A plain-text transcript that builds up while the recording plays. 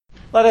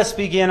Let us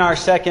begin our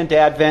second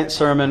Advent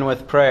sermon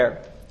with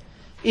prayer.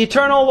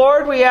 Eternal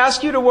Lord, we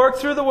ask you to work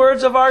through the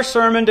words of our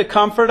sermon to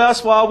comfort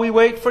us while we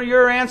wait for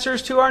your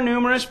answers to our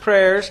numerous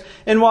prayers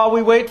and while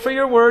we wait for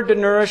your word to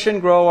nourish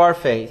and grow our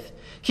faith.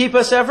 Keep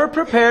us ever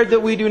prepared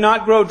that we do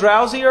not grow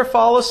drowsy or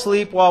fall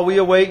asleep while we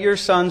await your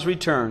Son's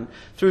return.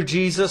 Through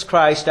Jesus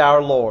Christ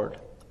our Lord.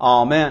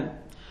 Amen.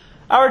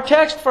 Our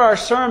text for our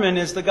sermon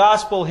is the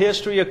Gospel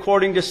history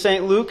according to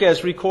St. Luke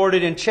as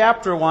recorded in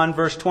chapter 1,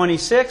 verse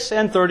 26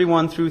 and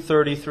 31 through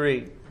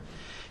 33.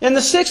 In the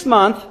 6th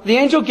month, the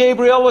angel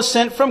Gabriel was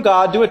sent from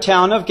God to a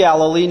town of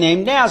Galilee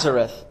named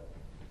Nazareth.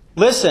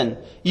 Listen,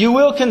 you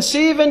will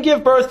conceive and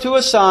give birth to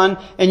a son,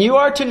 and you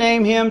are to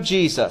name him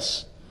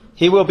Jesus.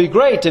 He will be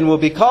great and will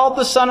be called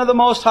the Son of the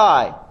Most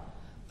High.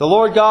 The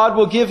Lord God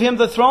will give him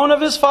the throne of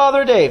his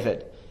father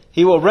David.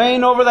 He will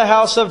reign over the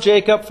house of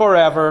Jacob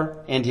forever,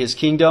 and his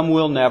kingdom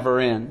will never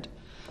end.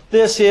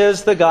 This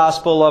is the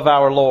gospel of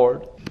our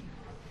Lord.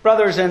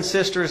 Brothers and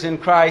sisters in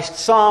Christ,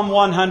 Psalm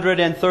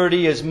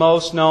 130 is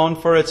most known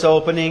for its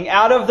opening,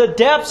 "Out of the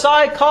depths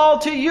I call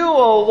to you,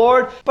 O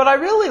Lord." But I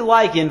really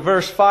like in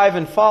verse 5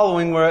 and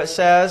following where it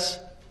says,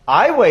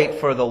 "I wait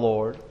for the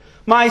Lord.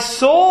 My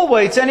soul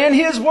waits, and in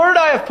His word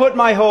I have put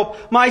my hope.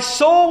 My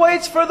soul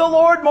waits for the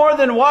Lord more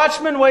than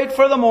watchmen wait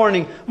for the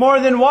morning. More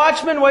than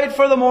watchmen wait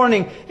for the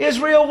morning.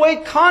 Israel,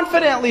 wait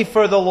confidently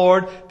for the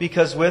Lord,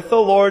 because with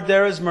the Lord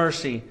there is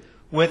mercy.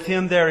 With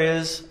Him there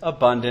is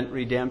abundant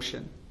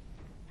redemption."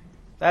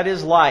 That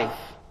is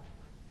life.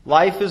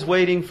 Life is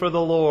waiting for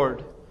the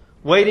Lord,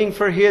 waiting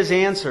for His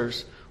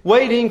answers,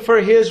 waiting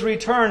for His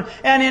return.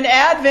 And in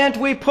Advent,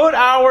 we put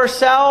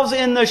ourselves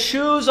in the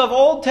shoes of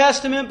Old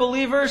Testament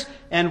believers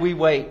and we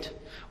wait.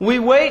 We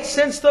wait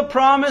since the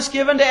promise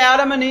given to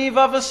Adam and Eve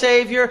of a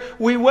Savior.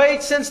 We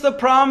wait since the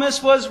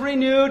promise was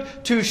renewed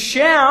to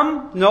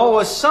Shem,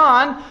 Noah's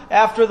son,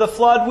 after the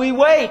flood. We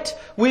wait.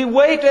 We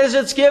wait as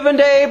it's given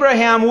to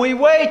Abraham. We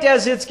wait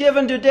as it's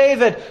given to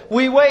David.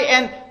 We wait,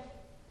 and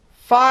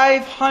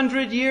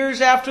 500 years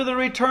after the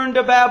return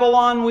to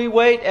Babylon, we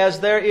wait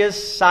as there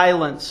is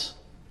silence.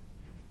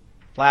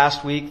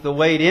 Last week, the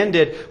wait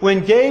ended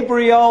when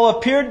Gabriel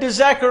appeared to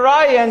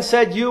Zechariah and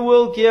said, "You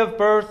will give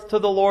birth to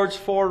the Lord's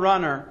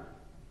forerunner."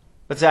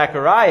 But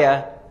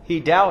Zechariah, he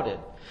doubted.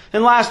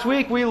 And last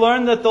week, we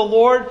learned that the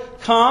Lord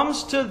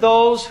comes to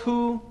those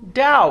who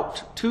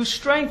doubt, to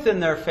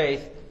strengthen their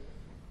faith.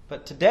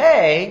 But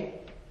today,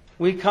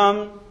 we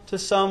come to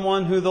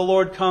someone who the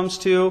Lord comes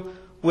to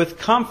with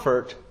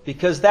comfort,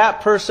 because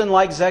that person,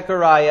 like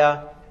Zechariah,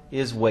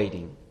 is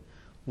waiting.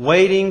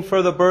 Waiting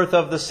for the birth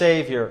of the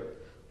Savior.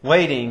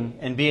 Waiting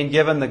and being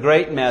given the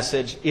great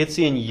message, it's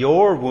in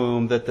your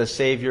womb that the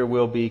Savior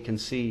will be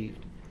conceived.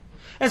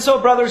 And so,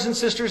 brothers and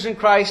sisters in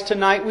Christ,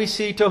 tonight we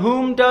see, to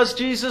whom does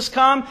Jesus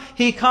come?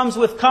 He comes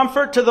with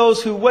comfort to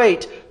those who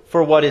wait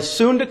for what is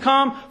soon to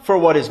come, for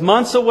what is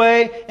months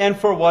away, and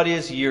for what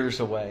is years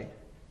away.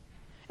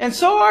 And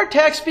so our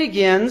text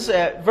begins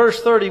at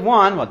verse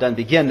 31. Well, it doesn't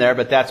begin there,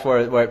 but that's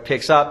where it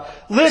picks up.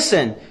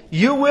 "Listen,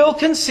 you will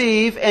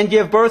conceive and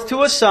give birth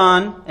to a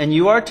son, and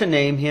you are to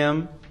name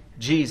him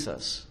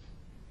Jesus."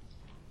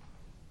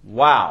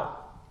 Wow.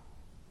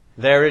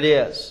 There it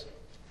is.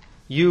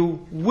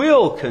 You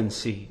will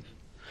conceive.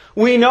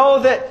 We know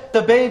that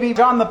the baby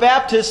John the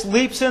Baptist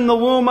leaps in the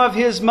womb of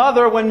his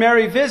mother when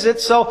Mary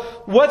visits. So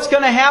what's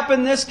going to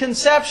happen this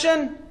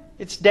conception?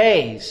 It's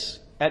days,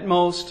 at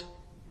most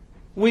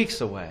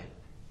weeks away.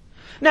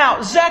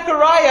 Now,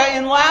 Zechariah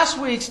in last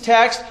week's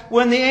text,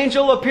 when the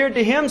angel appeared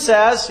to him,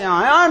 says,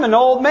 "I'm an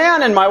old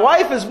man and my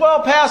wife is well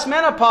past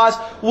menopause.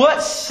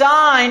 What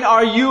sign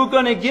are you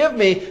going to give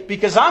me?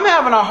 Because I'm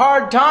having a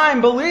hard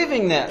time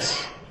believing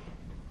this."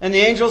 And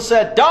the angel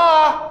said,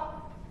 "Duh!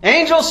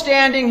 Angel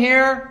standing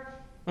here.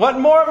 What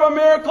more of a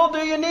miracle do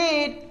you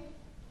need?"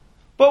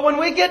 But when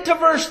we get to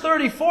verse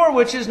 34,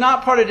 which is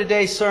not part of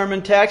today's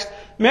sermon text,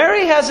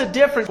 Mary has a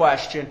different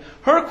question.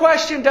 Her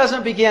question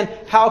doesn't begin,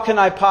 "How can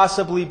I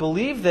possibly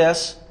believe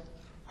this?"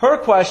 Her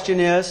question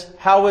is,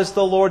 "How is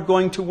the Lord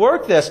going to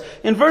work this?"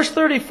 In verse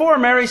 34,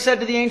 Mary said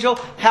to the angel,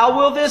 "How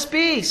will this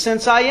be,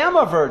 since I am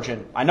a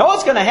virgin?" I know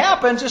it's going to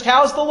happen, just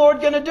how's the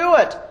Lord going to do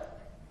it?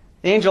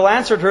 The angel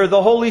answered her,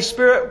 "The Holy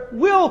Spirit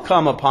will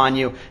come upon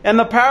you, and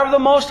the power of the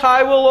Most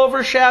High will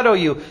overshadow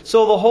you.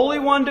 So the Holy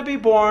One to be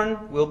born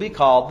will be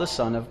called the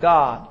Son of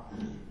God."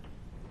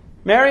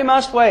 Mary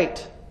must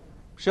wait.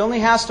 She only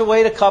has to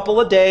wait a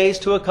couple of days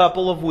to a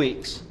couple of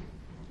weeks.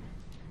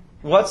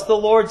 What's the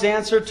Lord's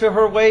answer to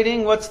her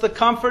waiting? What's the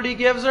comfort He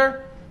gives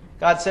her?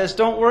 God says,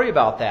 "Don't worry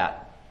about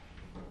that.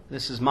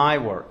 This is my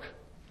work."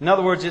 In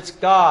other words, it's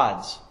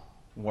God's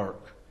work.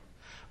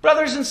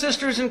 Brothers and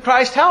sisters in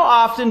Christ, how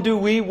often do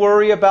we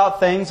worry about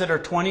things that are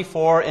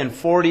 24 and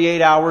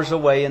 48 hours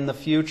away in the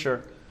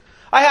future?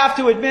 I have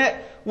to admit,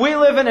 we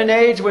live in an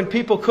age when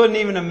people couldn't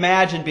even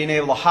imagine being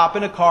able to hop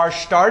in a car,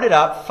 start it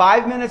up,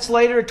 5 minutes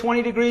later at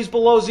 20 degrees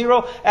below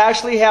zero,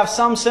 actually have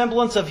some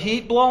semblance of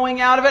heat blowing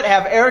out of it,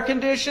 have air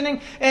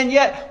conditioning, and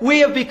yet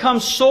we have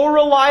become so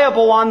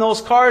reliable on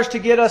those cars to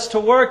get us to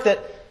work that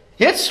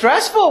it's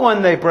stressful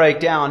when they break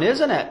down,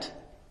 isn't it?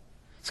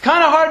 It's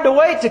kind of hard to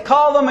wait to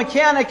call the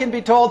mechanic and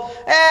be told,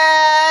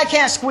 I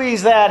can't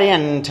squeeze that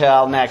in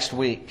until next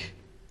week.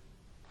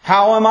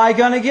 How am I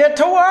going to get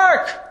to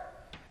work?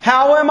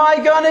 How am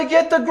I going to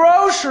get the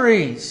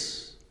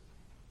groceries?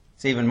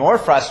 It's even more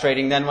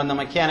frustrating than when the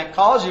mechanic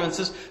calls you and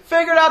says,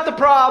 figured out the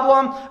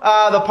problem,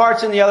 the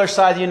part's in the other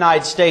side of the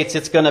United States,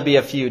 it's going to be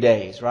a few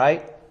days,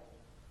 right?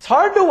 It's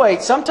hard to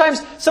wait.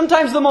 Sometimes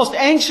the most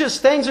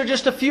anxious things are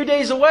just a few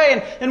days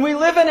away. And we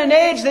live in an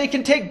age they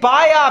can take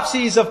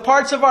biopsies of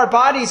parts of our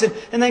bodies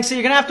and they say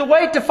you're going to have to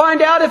wait to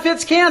find out if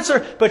it's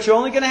cancer. But you're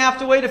only going to have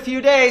to wait a few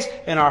days.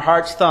 And our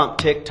hearts thump,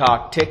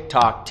 tick-tock,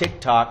 tick-tock,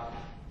 tick-tock.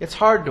 It's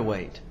hard to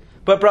wait.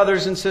 But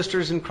brothers and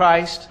sisters in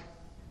Christ,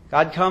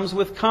 God comes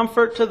with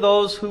comfort to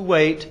those who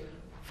wait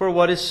for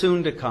what is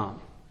soon to come.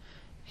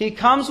 He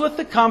comes with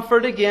the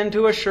comfort again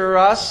to assure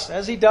us,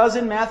 as He does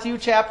in Matthew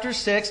chapter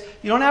 6,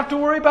 you don't have to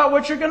worry about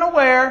what you're going to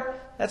wear.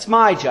 That's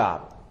my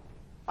job.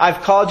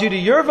 I've called you to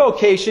your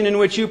vocation in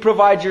which you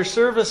provide your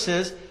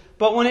services,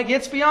 but when it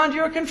gets beyond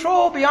your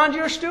control, beyond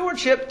your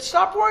stewardship,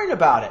 stop worrying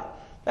about it.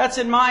 That's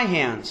in my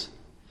hands.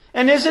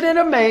 And isn't it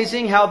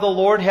amazing how the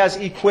Lord has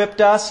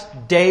equipped us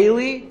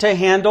daily to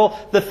handle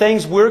the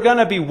things we're going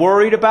to be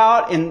worried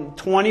about in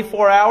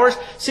 24 hours?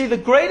 See, the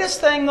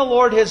greatest thing the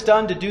Lord has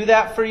done to do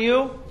that for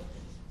you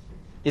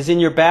is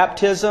in your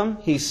baptism,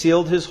 He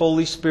sealed His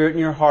Holy Spirit in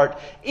your heart.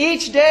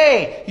 Each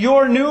day,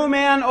 your new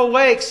man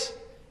awakes.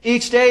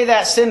 Each day,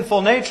 that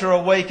sinful nature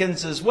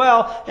awakens as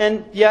well.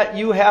 And yet,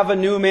 you have a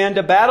new man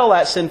to battle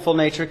that sinful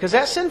nature. Because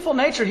that sinful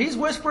nature, he's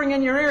whispering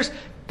in your ears,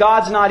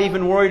 God's not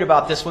even worried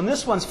about this one.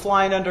 This one's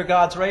flying under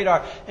God's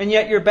radar. And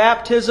yet, your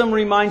baptism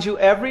reminds you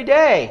every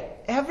day,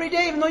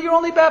 even though you're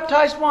only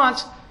baptized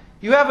once,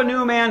 you have a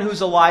new man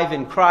who's alive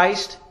in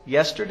Christ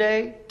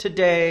yesterday,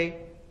 today,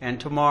 and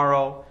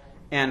tomorrow,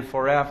 and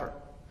forever.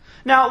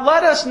 Now,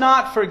 let us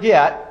not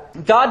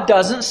forget, God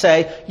doesn't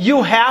say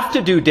you have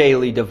to do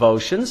daily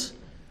devotions.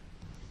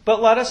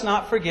 But let us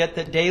not forget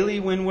that daily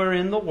when we're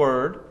in the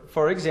Word,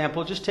 for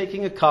example, just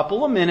taking a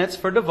couple of minutes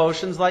for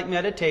devotions like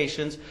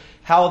meditations,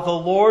 how the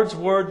Lord's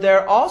Word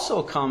there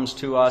also comes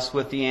to us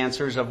with the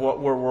answers of what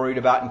we're worried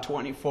about in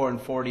 24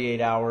 and 48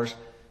 hours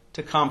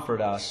to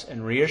comfort us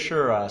and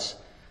reassure us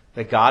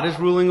that God is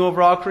ruling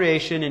over all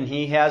creation and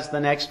He has the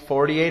next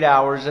 48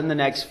 hours and the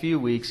next few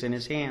weeks in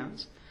His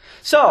hands.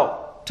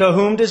 So, to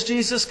whom does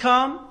Jesus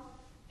come?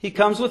 He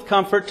comes with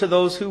comfort to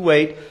those who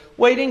wait,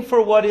 waiting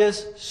for what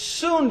is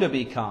soon to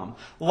become.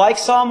 Like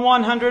Psalm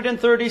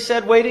 130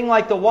 said, waiting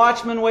like the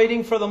watchman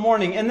waiting for the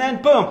morning. And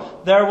then, boom,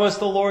 there was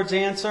the Lord's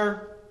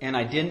answer. And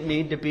I didn't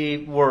need to be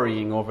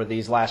worrying over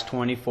these last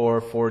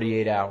 24,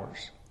 48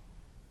 hours.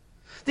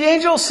 The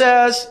angel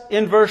says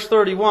in verse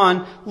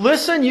 31,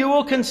 listen, you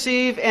will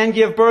conceive and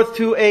give birth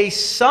to a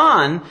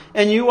son,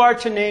 and you are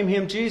to name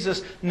him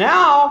Jesus.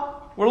 Now,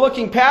 we're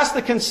looking past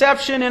the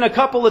conception in a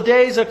couple of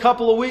days, a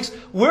couple of weeks.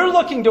 We're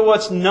looking to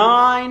what's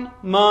 9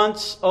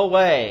 months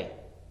away.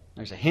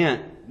 There's a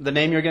hint. The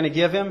name you're going to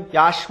give him,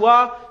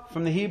 Yahshua,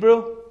 from the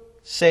Hebrew,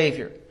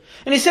 Savior.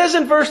 And he says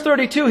in verse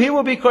 32, he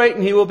will be great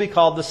and he will be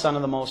called the Son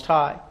of the Most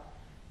High.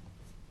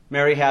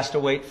 Mary has to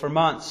wait for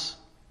months.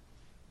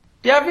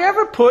 Have you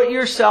ever put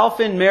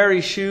yourself in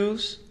Mary's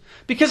shoes?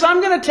 Because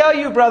I'm going to tell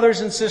you, brothers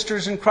and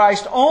sisters in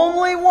Christ,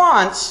 only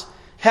once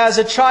has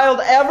a child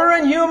ever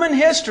in human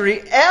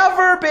history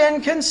ever been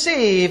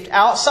conceived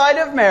outside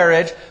of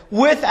marriage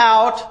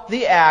without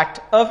the act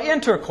of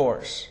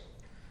intercourse.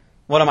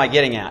 What am I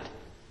getting at?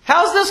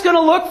 How's this going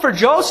to look for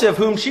Joseph,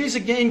 whom she's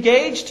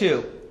engaged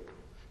to?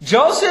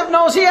 Joseph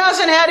knows he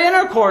hasn't had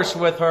intercourse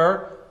with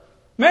her.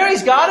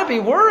 Mary's got to be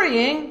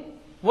worrying.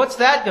 What's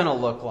that going to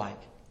look like?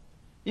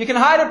 You can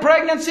hide a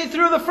pregnancy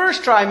through the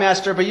first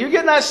trimester, but you get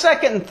in that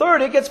second and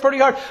third, it gets pretty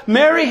hard.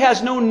 Mary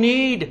has no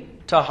need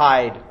to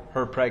hide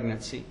her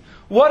pregnancy.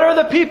 What are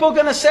the people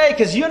going to say?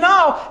 Because you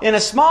know, in a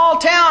small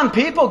town,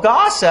 people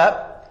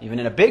gossip. Even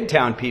in a big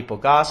town, people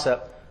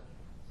gossip.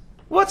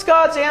 What's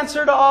God's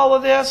answer to all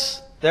of this?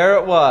 There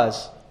it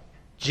was.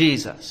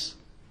 Jesus,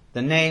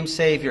 the name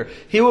Savior.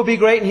 He will be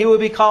great and He will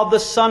be called the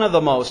Son of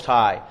the Most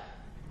High.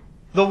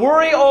 The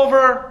worry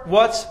over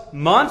what's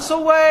months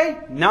away,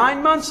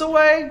 9 months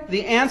away,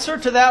 the answer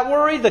to that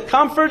worry, the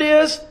comfort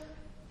is,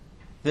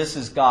 this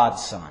is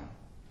God's Son.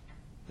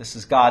 This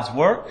is God's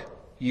work.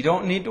 You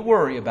don't need to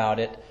worry about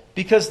it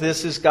because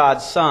this is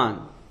God's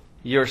Son,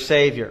 your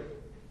Savior.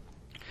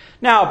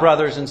 Now,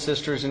 brothers and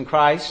sisters in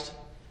Christ,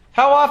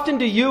 how often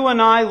do you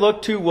and I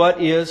look to what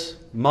is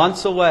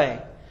months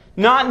away?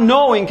 Not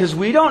knowing, because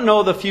we don't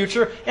know the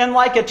future. And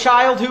like a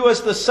child who,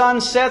 as the sun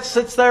sets,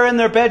 sits there in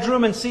their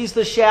bedroom and sees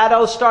the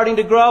shadows starting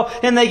to grow,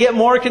 and they get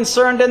more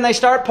concerned and they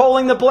start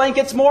pulling the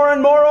blankets more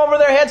and more over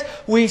their heads.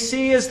 We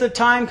see as the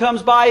time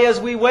comes by,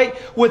 as we wait,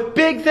 with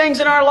big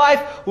things in our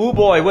life. Oh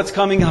boy, what's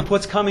coming up?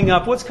 What's coming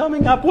up? What's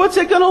coming up? What's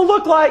it going to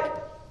look like?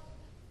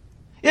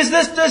 Is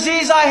this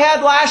disease I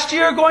had last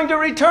year going to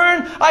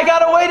return? I got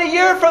to wait a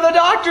year for the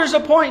doctor's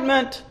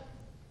appointment.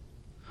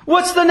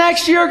 What's the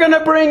next year going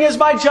to bring? Is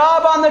my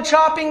job on the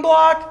chopping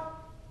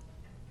block?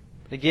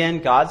 Again,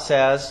 God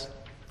says,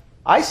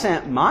 I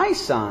sent my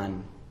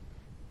Son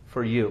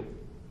for you.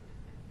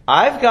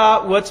 I've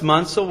got what's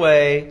months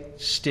away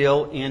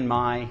still in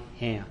my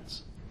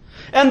hands.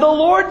 And the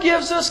Lord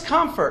gives us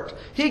comfort.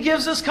 He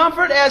gives us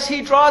comfort as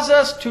He draws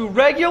us to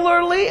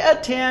regularly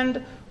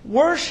attend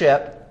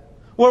worship,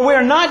 where we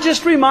are not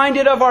just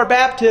reminded of our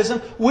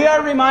baptism, we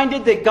are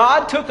reminded that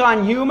God took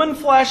on human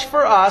flesh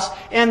for us,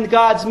 and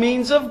God's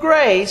means of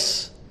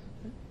grace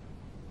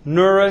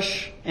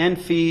nourish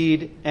and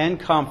feed and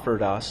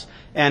comfort us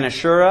and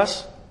assure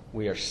us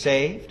we are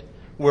saved.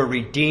 We're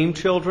redeemed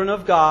children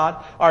of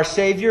God. Our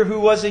Savior, who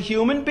was a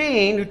human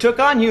being, who took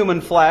on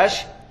human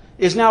flesh,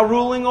 is now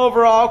ruling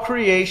over all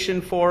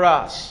creation for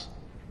us.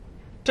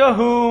 To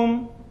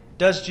whom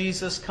does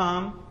Jesus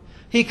come?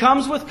 He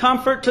comes with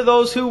comfort to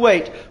those who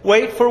wait.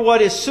 Wait for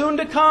what is soon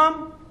to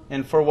come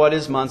and for what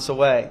is months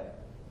away.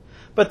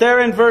 But there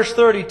in verse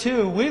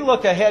 32, we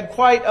look ahead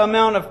quite a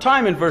amount of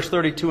time in verse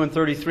 32 and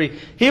 33.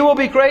 He will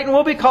be great and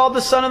will be called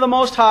the Son of the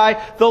Most High.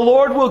 The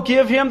Lord will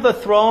give him the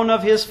throne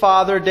of his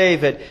father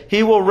David.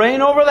 He will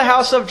reign over the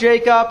house of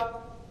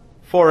Jacob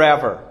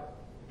forever,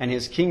 and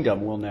his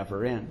kingdom will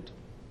never end.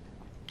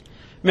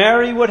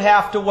 Mary would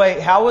have to wait.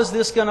 How was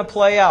this going to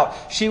play out?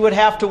 She would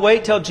have to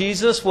wait till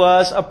Jesus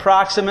was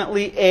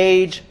approximately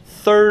age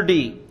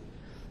 30.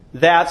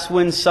 That's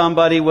when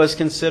somebody was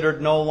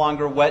considered no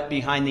longer wet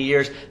behind the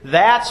ears.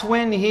 That's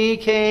when he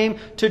came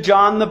to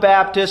John the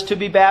Baptist to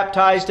be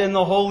baptized and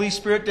the Holy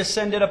Spirit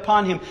descended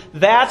upon him.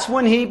 That's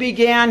when he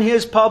began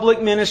his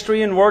public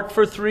ministry and worked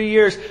for 3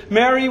 years.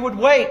 Mary would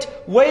wait,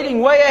 waiting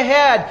way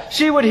ahead.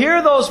 She would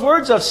hear those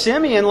words of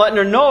Simeon letting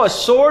her know a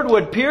sword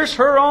would pierce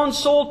her own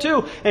soul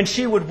too. And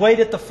she would wait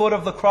at the foot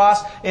of the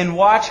cross and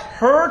watch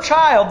her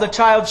child, the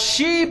child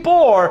she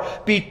bore,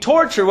 be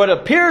tortured, what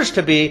appears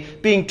to be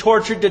being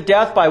tortured to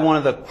death by one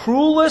of the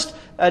cruelest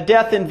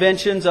death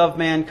inventions of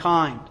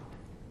mankind.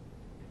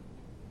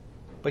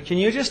 But can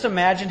you just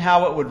imagine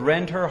how it would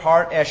rend her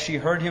heart as she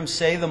heard him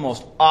say the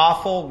most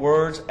awful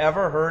words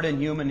ever heard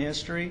in human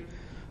history?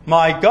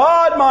 My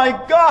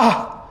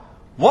God,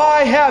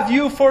 why have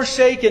you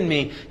forsaken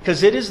me?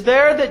 Because it is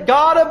there that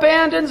God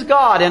abandons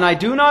God, and I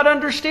do not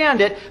understand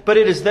it, but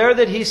it is there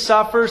that He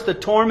suffers the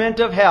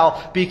torment of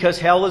hell, because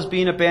hell is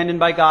being abandoned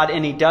by God,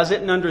 and He does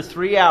it in under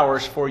 3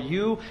 hours for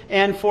you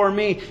and for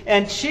me.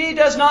 And she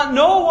does not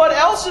know what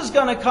else is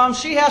going to come.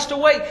 She has to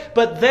wait.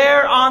 But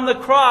there on the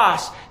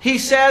cross, He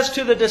says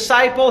to the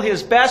disciple,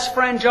 his best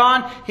friend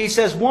John, He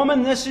says,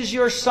 "Woman, this is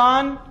your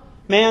son.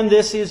 Man,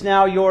 this is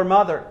now your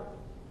mother."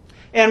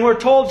 And we're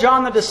told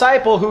John the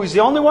disciple, who is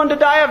the only one to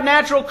die of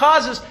natural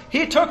causes,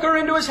 he took her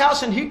into his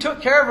house and he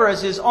took care of her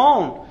as his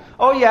own.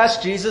 Oh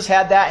yes, Jesus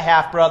had that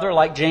half-brother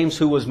like James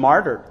who was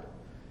martyred.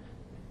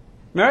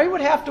 Mary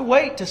would have to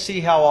wait to see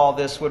how all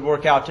this would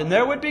work out, and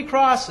there would be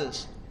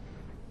crosses.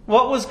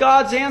 What was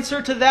God's answer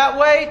to that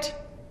wait?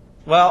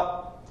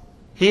 Well,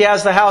 He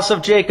has the house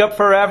of Jacob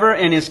forever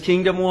and His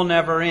kingdom will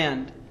never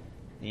end.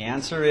 The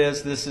answer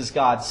is, this is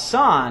God's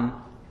Son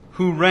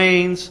who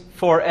reigns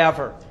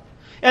forever.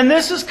 And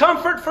this is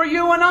comfort for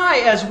you and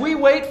I as we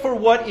wait for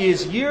what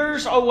is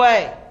years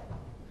away.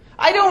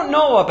 I don't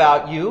know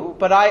about you,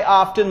 but I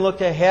often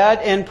look ahead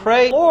and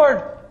pray,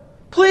 Lord,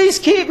 please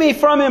keep me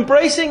from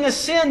embracing a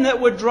sin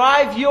that would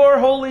drive your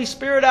Holy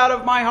Spirit out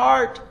of my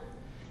heart.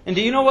 And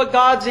do you know what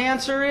God's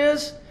answer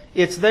is?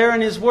 It's there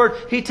in His Word.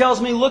 He tells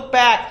me, look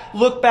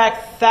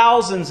back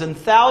thousands and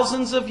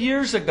thousands of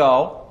years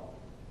ago,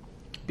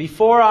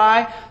 before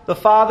I, the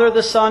Father,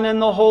 the Son,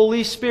 and the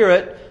Holy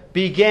Spirit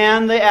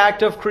began the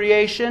act of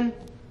creation,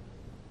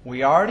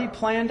 we already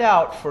planned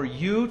out for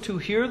you to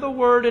hear the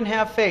Word and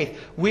have faith.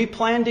 We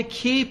plan to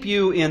keep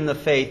you in the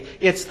faith.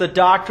 It's the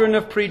doctrine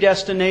of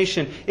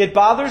predestination. It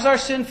bothers our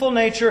sinful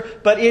nature,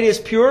 but it is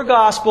pure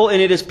gospel and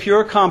it is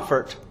pure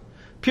comfort.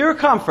 Pure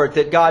comfort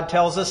that God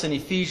tells us in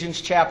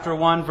Ephesians chapter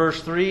 1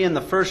 verse 3, in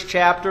the first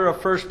chapter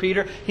of 1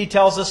 Peter. He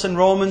tells us in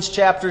Romans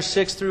chapter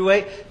 6 through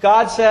 8.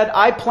 God said,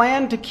 I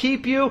plan to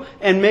keep you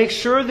and make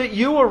sure that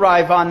you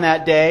arrive on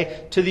that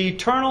day to the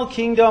eternal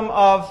kingdom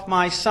of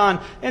my Son.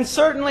 And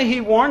certainly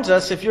He warns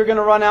us, if you're going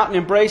to run out and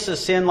embrace a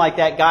sin like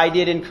that guy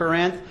did in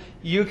Corinth,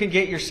 you can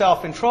get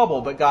yourself in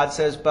trouble. But God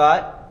says,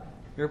 but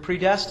you're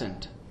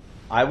predestined.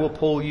 I will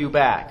pull you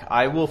back.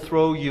 I will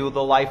throw you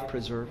the life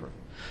preserver.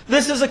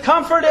 This is a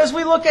comfort as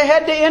we look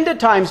ahead to end of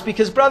times,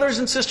 because brothers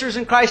and sisters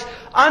in Christ,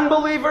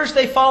 unbelievers,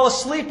 they fall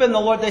asleep in the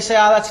Lord. They say,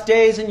 that's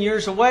days and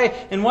years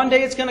away. And one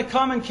day it's going to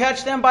come and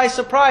catch them by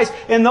surprise.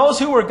 And those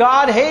who were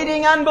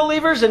God-hating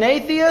unbelievers and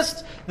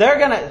atheists, they're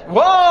going to,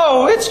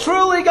 whoa, it's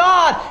truly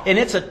God. And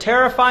it's a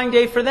terrifying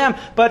day for them.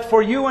 But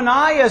for you and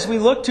I, as we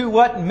look to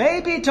what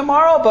may be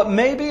tomorrow, but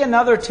maybe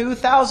another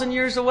 2,000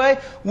 years away,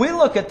 we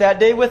look at that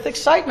day with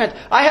excitement.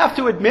 I have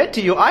to admit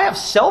to you, I have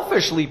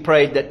selfishly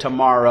prayed that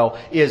tomorrow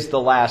is the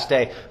last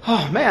day.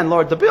 Oh man,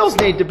 Lord, the bills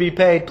need to be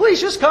paid.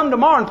 Please just come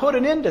tomorrow and put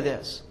an end to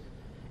this.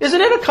 Isn't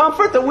it a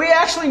comfort that we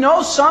actually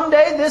know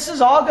someday this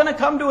is all going to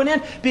come to an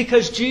end?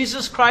 Because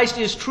Jesus Christ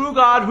is true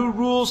God who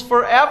rules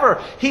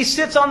forever. He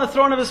sits on the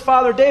throne of his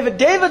father David.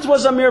 David's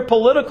was a mere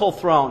political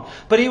throne,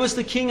 but he was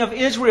the king of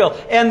Israel.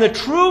 And the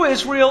true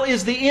Israel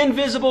is the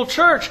invisible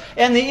church.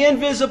 And the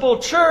invisible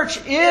church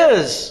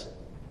is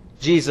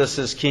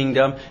Jesus'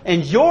 kingdom.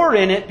 And you're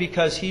in it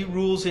because he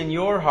rules in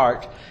your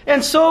heart.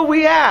 And so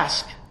we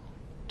ask,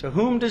 to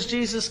whom does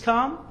Jesus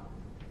come?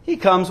 He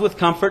comes with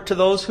comfort to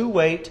those who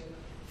wait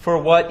for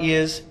what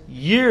is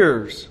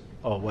years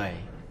away.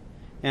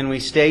 And we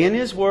stay in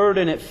His Word,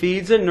 and it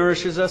feeds and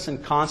nourishes us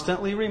and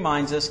constantly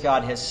reminds us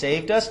God has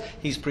saved us,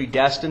 He's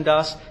predestined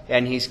us,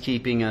 and He's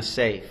keeping us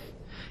safe.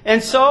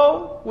 And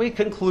so we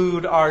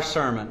conclude our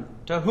sermon.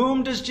 To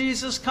whom does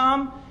Jesus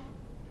come?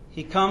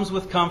 He comes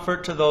with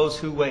comfort to those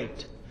who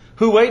wait.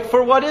 Who wait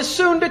for what is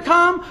soon to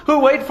come, who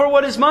wait for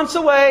what is months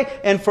away,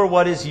 and for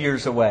what is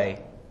years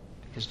away.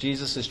 Because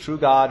Jesus is true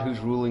God who's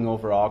ruling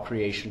over all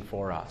creation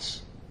for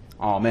us.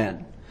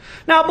 Amen.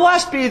 Now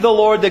blessed be the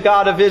Lord, the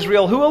God of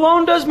Israel, who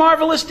alone does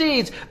marvelous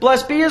deeds.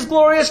 Blessed be His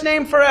glorious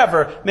name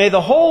forever. May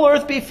the whole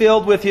earth be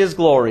filled with His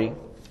glory.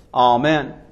 Amen.